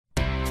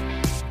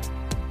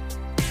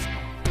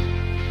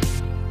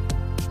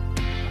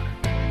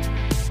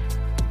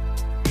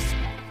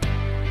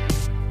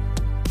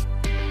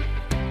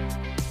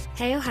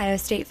Hey Ohio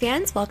State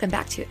fans, welcome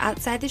back to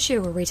Outside the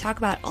Shoe, where we talk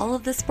about all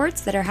of the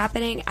sports that are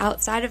happening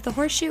outside of the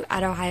horseshoe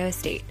at Ohio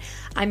State.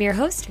 I'm your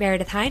host,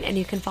 Meredith Hine, and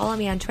you can follow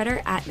me on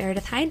Twitter at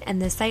Meredith Hine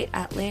and the site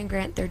at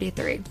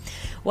LandGrant33.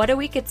 What a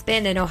week it's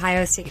been in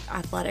Ohio State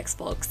athletics,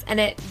 folks,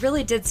 and it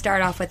really did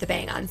start off with a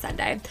bang on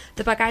Sunday.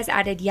 The Buckeyes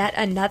added yet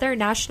another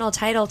national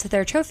title to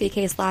their trophy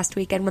case last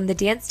weekend when the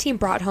dance team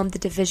brought home the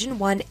Division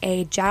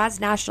 1A Jazz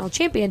National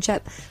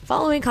Championship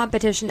following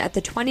competition at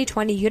the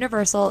 2020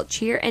 Universal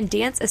Cheer and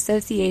Dance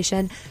Association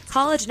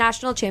College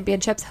National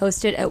Championships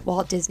hosted at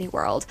Walt Disney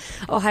World.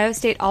 Ohio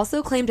State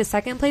also claimed a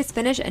second-place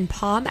finish in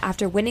Palm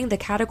after winning the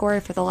category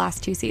for the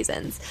last 2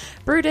 seasons.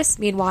 Brutus,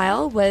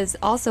 meanwhile, was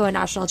also a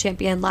national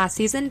champion last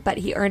season, but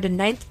he earned a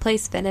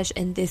 9th-place finish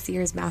in this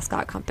year's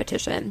mascot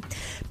competition.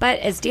 But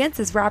as dance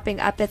is wrapping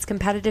up its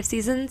competitive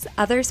seasons,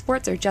 other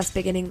sports are just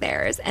beginning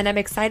theirs, and I'm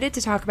excited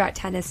to talk about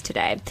tennis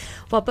today.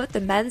 While both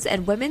the men's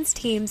and women's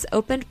teams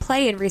opened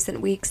play in recent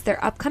weeks,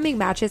 their upcoming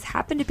matches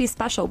happen to be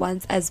special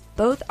ones as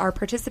both are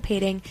participating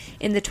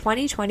in the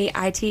 2020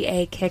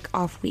 ITA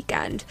kickoff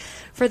weekend.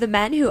 For the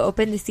men, who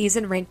opened the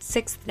season ranked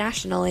 6th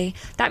nationally,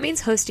 that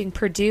means hosting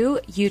Purdue,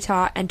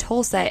 Utah, and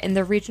Tulsa in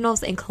the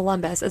regionals in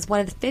Columbus as one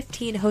of the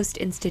 15 host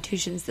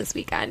institutions this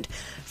weekend.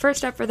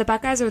 First up for the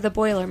Buckeyes are the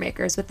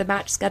Boilermakers, with the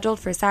match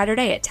scheduled for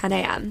Saturday at 10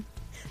 a.m.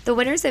 The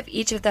winners of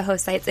each of the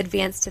host sites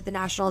advance to the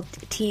national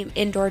team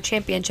indoor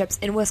championships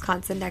in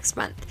Wisconsin next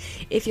month.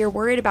 If you're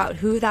worried about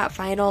who that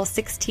final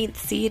 16th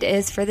seed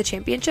is for the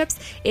championships,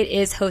 it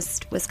is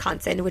host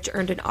Wisconsin, which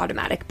earned an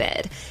automatic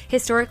bid.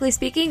 Historically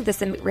speaking,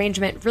 this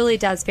arrangement really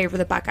does favor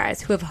the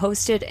Buckeyes, who have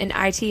hosted an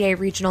ITA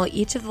regional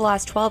each of the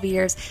last 12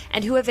 years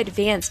and who have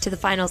advanced to the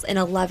finals in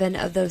 11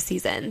 of those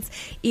seasons.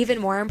 Even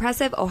more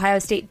impressive, Ohio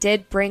State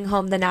did bring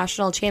home the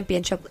national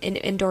championship in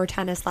indoor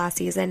tennis last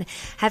season,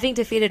 having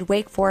defeated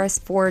Wake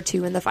Forest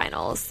 4-2 in the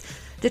finals.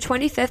 The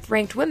 25th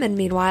ranked women,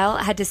 meanwhile,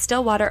 head to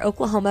Stillwater,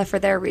 Oklahoma for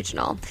their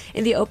regional.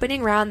 In the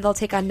opening round, they'll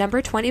take on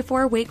number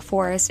 24 Wake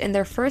Forest in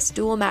their first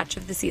dual match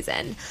of the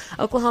season.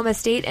 Oklahoma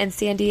State and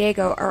San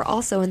Diego are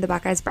also in the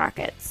Buckeyes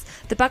brackets.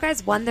 The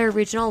Buckeyes won their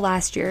regional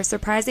last year,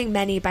 surprising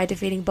many by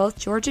defeating both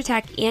Georgia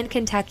Tech and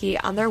Kentucky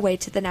on their way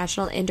to the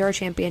National Indoor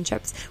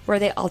Championships, where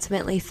they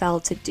ultimately fell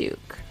to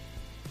Duke.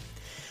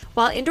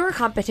 While indoor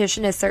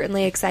competition is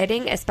certainly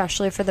exciting,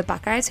 especially for the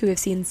Buckeyes, who have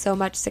seen so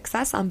much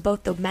success on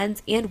both the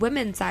men's and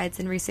women's sides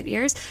in recent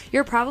years,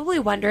 you're probably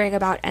wondering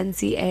about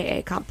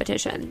NCAA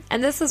competition.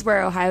 And this is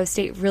where Ohio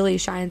State really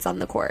shines on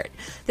the court.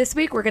 This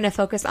week, we're going to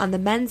focus on the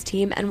men's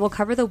team, and we'll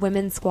cover the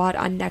women's squad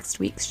on next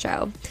week's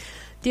show.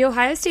 The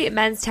Ohio State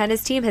men's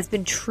tennis team has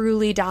been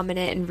truly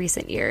dominant in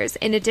recent years.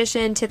 In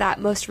addition to that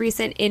most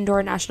recent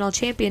indoor national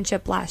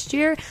championship last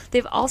year,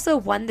 they've also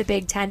won the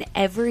Big Ten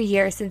every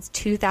year since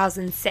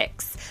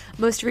 2006.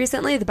 Most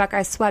recently, the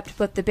Buckeyes swept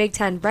both the Big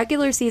Ten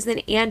regular season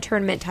and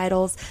tournament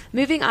titles,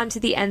 moving on to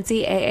the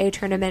NCAA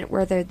tournament,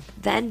 where the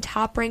then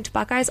top-ranked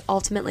Buckeyes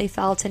ultimately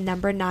fell to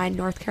number 9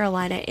 North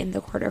Carolina in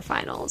the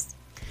quarterfinals.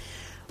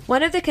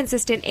 One of the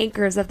consistent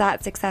anchors of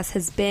that success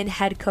has been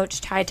head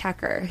coach Ty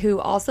Tucker, who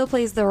also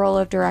plays the role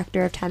of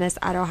director of tennis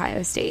at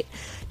Ohio State.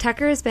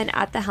 Tucker has been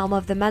at the helm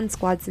of the men's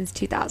squad since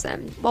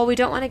 2000. While we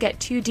don't want to get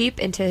too deep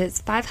into his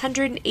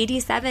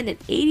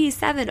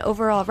 587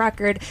 overall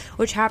record,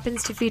 which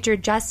happens to feature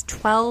just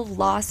 12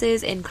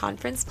 losses in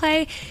conference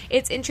play,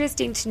 it's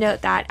interesting to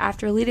note that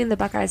after leading the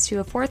Buckeyes to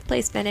a 4th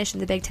place finish in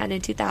the Big Ten in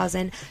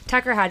 2000,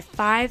 Tucker had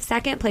 5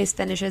 second place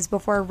finishes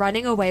before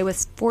running away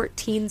with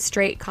 14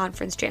 straight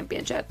conference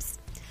championships.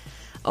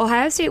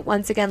 Ohio State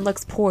once again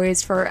looks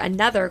poised for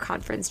another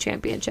conference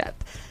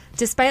championship.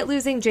 Despite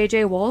losing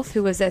J.J. Wolf,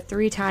 who was a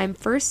 3-time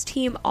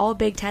first-team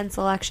All-Big Ten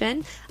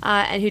selection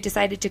and who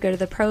decided to go to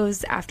the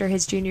pros after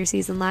his junior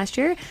season last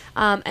year,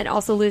 and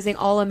also losing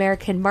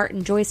All-American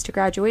Martin Joyce to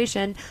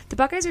graduation, the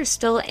Buckeyes are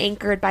still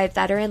anchored by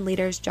veteran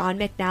leaders John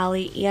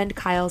McNally and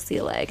Kyle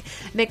Seelig.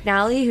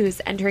 McNally,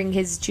 who's entering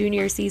his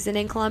junior season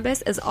in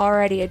Columbus, is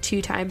already a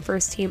 2-time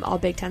first-team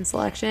All-Big Ten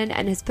selection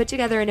and has put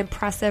together an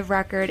impressive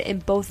record in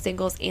both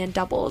singles and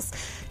doubles.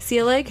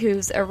 Seelig,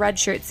 who's a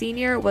redshirt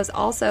senior, was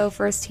also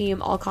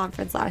first-team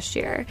All-Conference last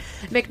year.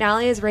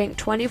 McNally is ranked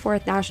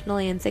 24th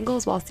nationally in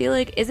singles, while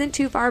Seelig isn't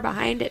too far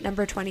behind at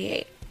number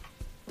 28.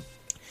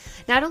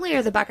 Not only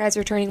are the Buckeyes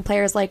returning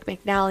players like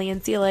McNally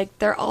and Seelig,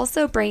 they're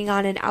also bringing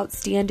on an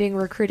outstanding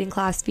recruiting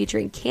class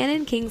featuring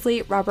Cannon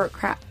Kingsley, Robert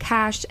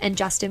Cash, and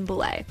Justin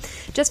Boulay.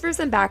 Just for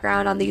some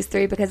background on these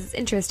three, because it's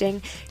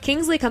interesting,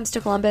 Kingsley comes to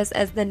Columbus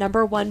as the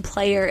number 1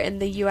 player in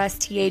the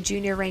USTA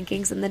junior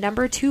rankings and the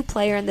number 2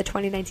 player in the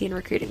 2019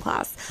 recruiting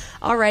class.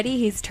 Already,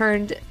 he's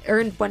earned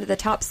one of the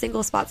top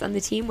single spots on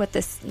the team with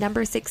this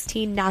number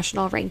 16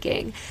 national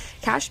ranking.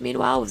 Cash,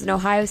 meanwhile, was an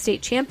Ohio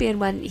State champion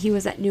when he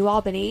was at New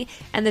Albany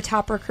and the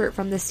top recruit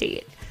from the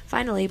state.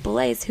 Finally,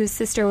 Blaise, whose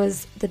sister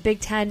was the Big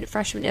Ten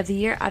Freshman of the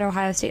Year at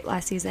Ohio State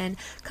last season,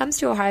 comes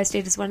to Ohio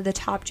State as one of the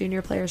top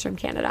junior players from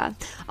Canada.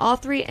 All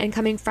three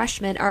incoming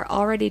freshmen are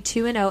already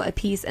 2-0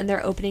 apiece in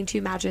their opening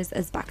 2 matches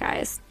as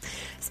Buckeyes.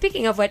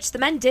 Speaking of which, the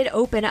men did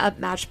open up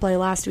match play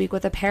last week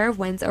with a pair of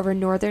wins over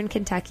Northern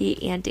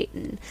Kentucky and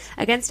Dayton.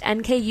 Against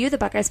NKU, the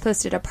Buckeyes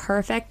posted a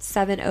perfect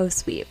 7-0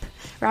 sweep.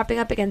 Wrapping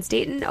up against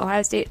Dayton,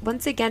 Ohio State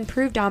once again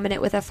proved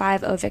dominant with a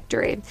 5-0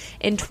 victory.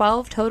 In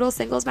 12 total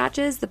singles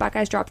matches, the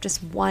Buckeyes dropped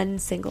just one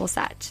single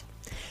set.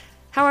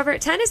 However,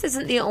 tennis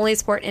isn't the only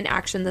sport in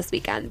action this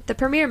weekend. The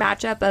premier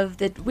matchup of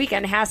the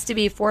weekend has to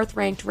be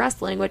 4th-ranked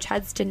wrestling, which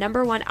heads to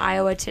number 1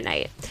 Iowa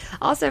tonight.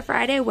 Also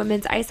Friday,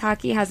 women's ice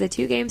hockey has a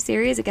 2-game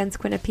series against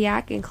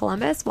Quinnipiac in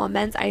Columbus, while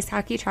men's ice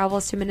hockey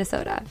travels to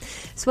Minnesota.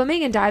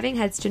 Swimming and diving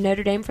heads to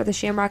Notre Dame for the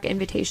Shamrock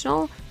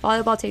Invitational.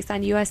 Volleyball takes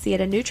on USC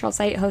at a neutral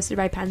site hosted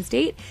by Penn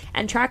State,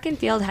 and track and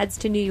field heads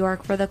to New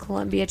York for the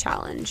Columbia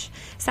Challenge.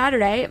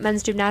 Saturday,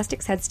 men's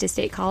gymnastics heads to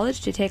State College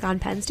to take on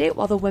Penn State,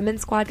 while the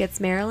women's squad gets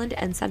Maryland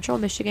and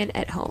Central Michigan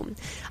at home.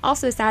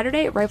 Also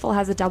Saturday, Rifle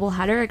has a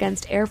doubleheader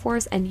against Air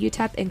Force and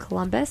UTEP in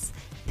Columbus.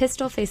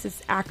 Pistol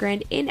faces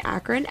Akron in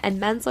Akron, and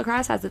men's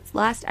lacrosse has its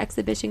last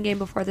exhibition game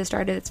before the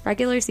start of its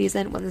regular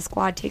season when the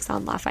squad takes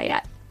on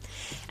Lafayette.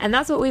 And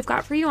that's what we've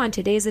got for you on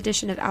today's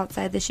edition of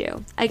Outside the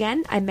Shoe.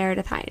 Again, I'm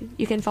Meredith Hine.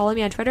 You can follow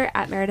me on Twitter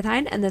at Meredith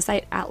Hine and the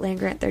site at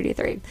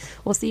LandGrant33.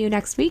 We'll see you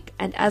next week,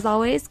 and as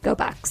always, go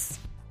Bucks!